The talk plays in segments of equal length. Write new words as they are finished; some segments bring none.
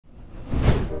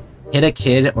Hit a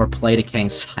kid or play the king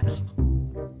silo.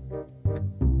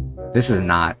 This is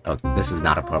not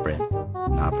appropriate.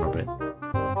 Not appropriate.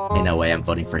 Ain't no way I'm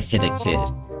voting for hit a kid.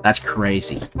 That's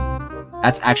crazy.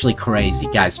 That's actually crazy.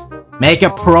 Guys, make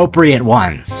appropriate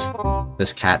ones.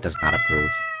 This cat does not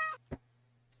approve.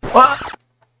 What?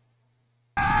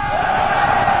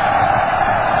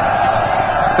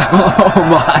 Oh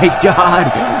my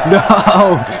god!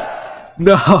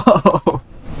 No! No!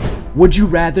 Would you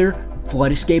rather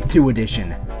Flood Escape 2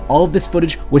 edition? All of this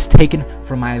footage was taken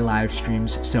from my live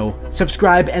streams, so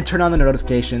subscribe and turn on the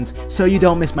notifications so you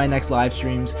don't miss my next live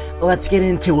streams. Let's get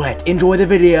into it. Enjoy the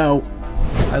video.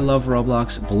 I love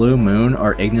Roblox. Blue Moon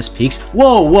or Ignis Peaks.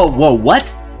 Whoa, whoa, whoa,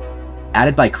 what?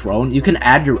 Added by Crone? You can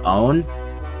add your own?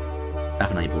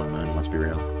 Definitely Blue Moon, let's be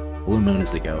real. Blue Moon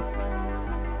is the GOAT.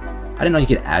 I didn't know you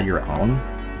could add your own.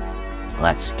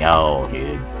 Let's go,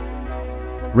 dude.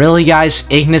 Really, guys?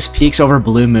 Ignis Peaks over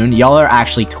Blue Moon? Y'all are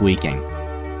actually tweaking.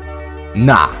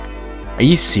 Nah. Are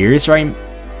you serious, right?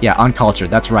 Yeah,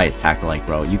 uncultured. That's right, Tactilike,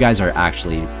 bro. You guys are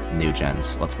actually new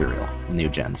gens. Let's be real. New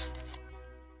gens.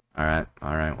 Alright,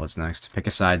 what's next? Pick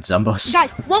a side. Zumbo.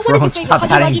 Guys, what would you think? Huggy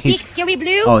Wuggy 6, Scary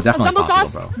Blue, oh, definitely Zumbo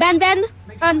Sauce, bro. Bandan,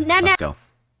 Nana. Let's go.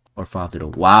 Or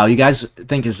Foptiddle. Wow, you guys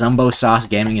think Zumbo Sauce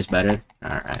Gaming is better?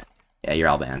 Alright. Yeah, you're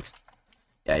all banned.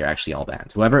 Yeah, you're actually all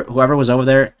banned. Whoever was over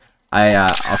there,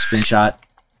 I'll screenshot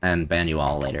and ban you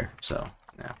all later. So,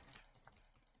 yeah.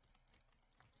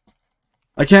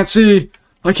 I can't see!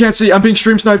 I'm being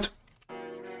stream sniped!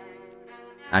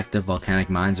 Active volcanic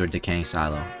mines or decaying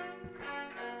silo?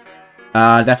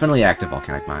 Definitely active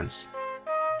volcanic mines.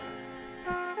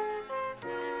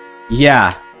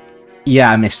 Yeah,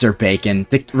 Mr. Bacon.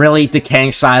 Really,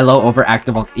 decaying silo over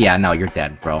active yeah, no, you're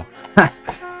dead, bro.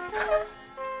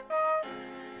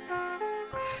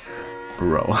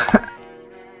 Bro.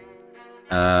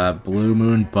 Blue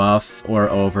Moon buff or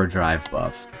overdrive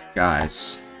buff?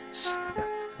 Guys.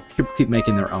 People keep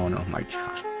making their own, oh my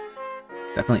god.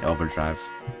 Definitely overdrive.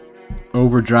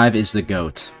 Overdrive is the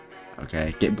GOAT.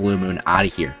 Okay, get Blue Moon out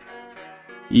of here.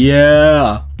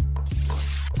 Yeah!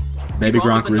 Baby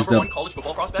Gronk Rizzo.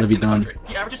 Livy Dunn.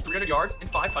 He averages 300 yards and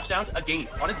 5 touchdowns a game.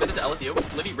 On his visit to LSU,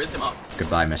 Livy rizzed him up.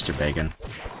 Goodbye, Mr. Bacon.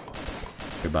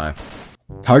 Goodbye.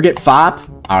 Target Fop?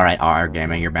 Alright, RR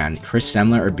Gaming, you're banned. Chris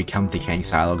Semler or become Decaying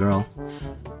Silo Girl?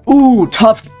 Ooh,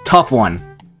 tough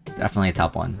one. Definitely a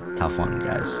tough one. Tough one,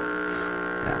 guys.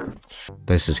 Yeah.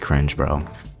 This is cringe, bro.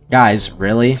 Guys,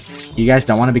 really? You guys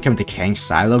don't want to become Decaying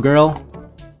Silo Girl?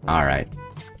 Alright.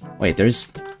 Wait,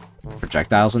 there's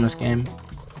projectiles in this game?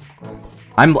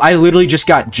 I literally just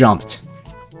got jumped.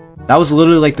 That was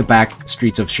literally like the back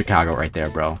streets of Chicago right there,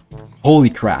 bro. Holy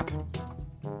crap.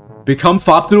 Become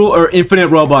Foptiddle or Infinite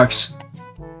Robux?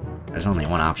 There's only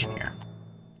one option here.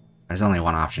 There's only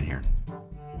one option here.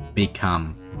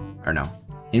 Become... or no.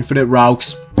 Infinite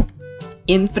Robux.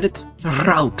 Infinite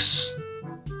Robux.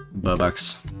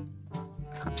 Robux.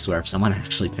 I swear, if someone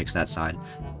actually picks that side,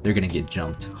 they're gonna get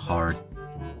jumped hard.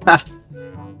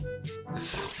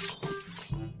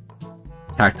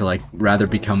 Tactilike, rather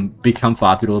become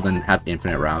Foptiddle than have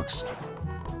Infinite Robux.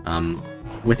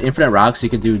 With Infinite Rocks, you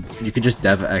could just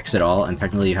dev X it all, and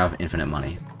technically you have infinite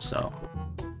money, so.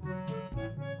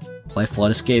 Play Flood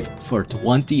Escape for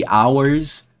 20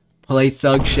 hours, play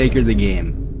Thug Shaker the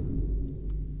game.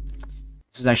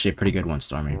 This is actually a pretty good one,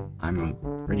 Stormy. I'm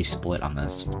pretty split on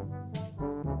this.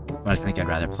 But I think I'd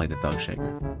rather play the Thug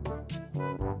Shaker.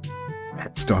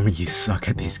 Stormy, you suck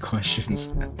at these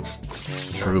questions.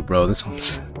 True, bro, this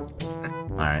one's...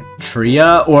 Alright,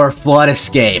 Tria or Flood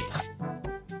Escape?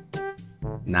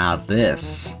 Now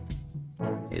this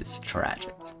is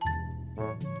tragic.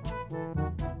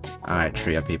 Alright,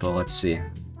 Tria people, let's see.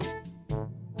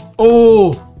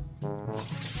 Oh!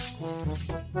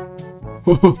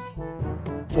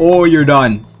 Oh, you're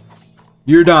done.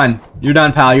 You're done. You're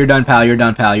done, pal. You're done, pal. You're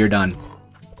done, pal. You're done.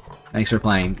 Thanks for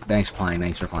playing. Thanks for playing.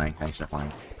 Thanks for playing. Thanks for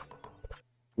playing.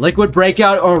 Liquid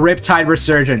Breakout or Riptide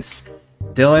Resurgence?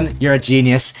 Dylan, you're a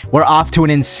genius. We're off to an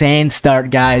insane start,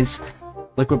 guys.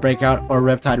 Liquid Breakout or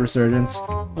Riptide Resurgence?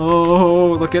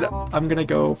 Oh, look at it. I'm gonna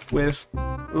go with...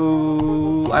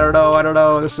 Ooh, I don't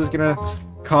know. This is gonna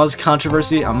cause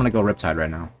controversy. I'm gonna go Riptide right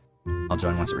now. I'll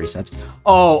join once it resets.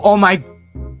 Oh my...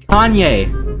 Kanye!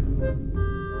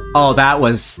 Oh, that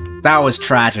was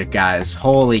tragic, guys.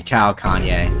 Holy cow,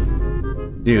 Kanye.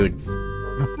 Dude.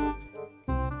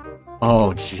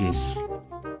 Oh, jeez.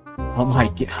 Oh my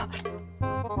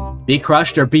god. Be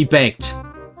crushed or be baked?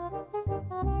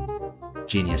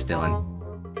 Genius,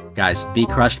 Dylan. Guys, be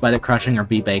crushed by the crushing or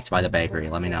be baked by the bakery.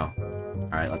 Let me know.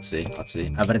 Alright, let's see.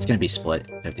 I bet it's gonna be split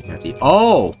 50-50.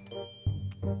 Oh!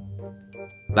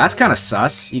 That's kind of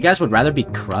sus. You guys would rather be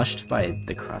crushed by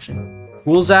the crushing?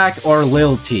 Coolzack or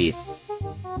Lil T?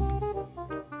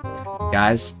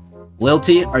 Guys, Lil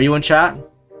T, are you in chat?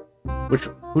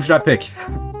 Who should I pick?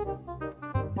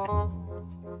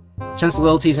 Since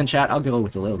Lil T's in chat, I'll go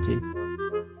with the Lil T.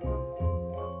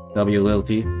 W Lil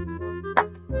T.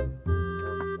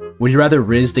 Would you rather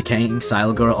Riz Decaying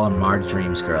Silo Girl or Marg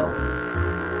Dreams Girl?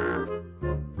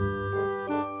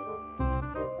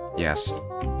 Yes.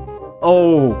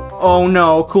 Oh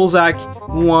no, Coolzack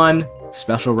won.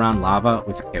 Special round lava.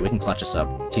 Okay, we can clutch this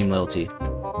up. Team Lil T.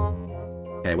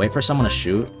 Okay, wait for someone to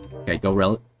shoot. Okay, go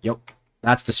real. Yep.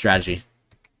 That's the strategy.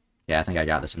 Yeah, I think I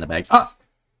got this in the bag. Ah!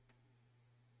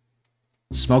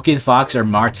 Smokey the Fox or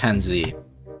Martin Z?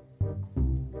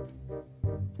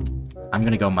 I'm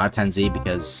gonna go Martin Z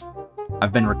because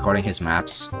I've been recording his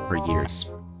maps for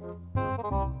years.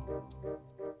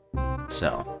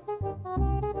 So.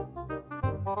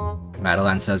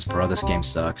 Madeline says, bro, this game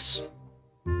sucks.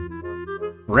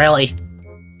 Really?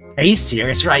 Are you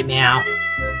serious right now?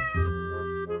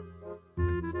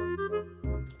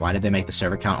 Why did they make the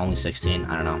server count only 16?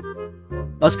 I don't know.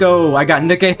 Let's go! I got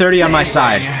Nick A30 on my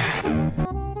side!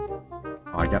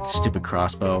 Oh, I got the stupid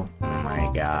crossbow. Oh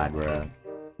my god, bro.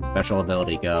 Special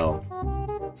ability, go.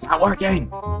 It's not working!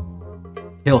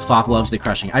 Kill Fop loves the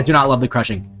crushing. I do not love the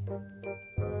crushing.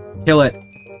 Kill it.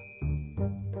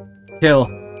 Kill.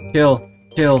 Kill.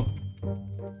 Kill.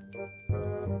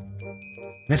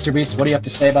 Mr. Beast, what do you have to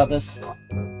say about this?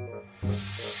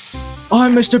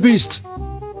 I'm Mr. Beast!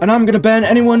 And I'm gonna ban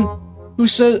anyone who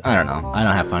says— I don't know. I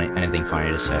don't have anything funny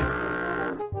to say.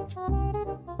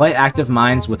 Play Active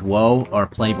Minds with Woe or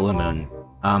play Blue Moon?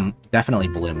 Definitely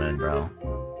Blue Moon, bro.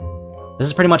 This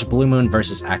is pretty much Blue Moon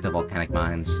versus Active Volcanic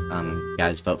Minds.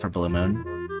 Guys, vote for Blue Moon.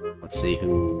 Let's see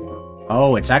who—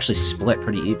 oh, it's actually split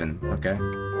pretty even. Okay.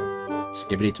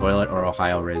 Skibbity Toilet or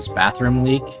Ohio Riz? Bathroom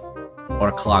Leak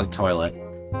or Clogged Toilet?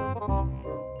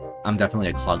 I'm definitely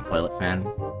a Clogged Toilet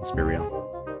fan. Let's be real.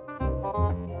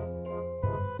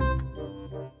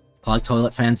 Clogged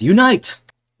Toilet fans, unite!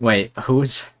 Wait,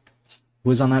 who's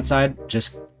on that side?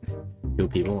 Just 2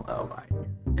 people? Oh my.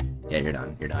 Yeah, you're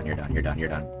done. You're done. You're done. You're done. You're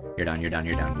done. You're done. You're done.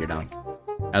 You're done. You're done.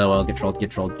 LOL, get trolled,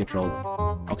 get trolled, get trolled.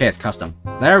 Okay, it's custom.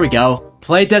 There we go.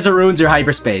 Play Desert Ruins or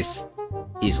Hyperspace.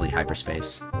 Easily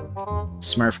Hyperspace.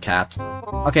 Smurf Cat.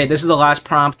 Okay, this is the last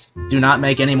prompt. Do not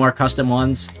make any more custom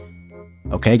ones.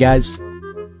 Okay, guys?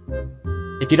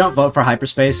 If you don't vote for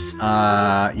Hyperspace,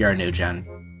 you're a new gen.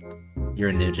 You're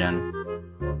a new gen.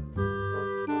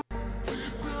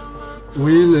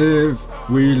 We live,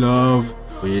 we love,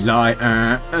 we lie.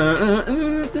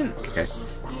 Okay.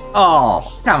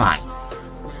 Oh, come on.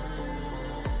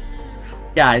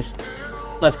 Guys,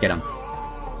 let's get them.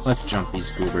 Let's jump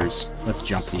these goobers. Let's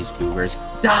jump these goobers.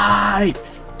 Die!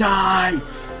 Die!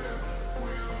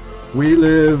 We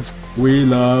live, we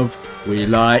love, we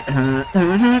lie.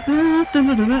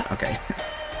 Okay.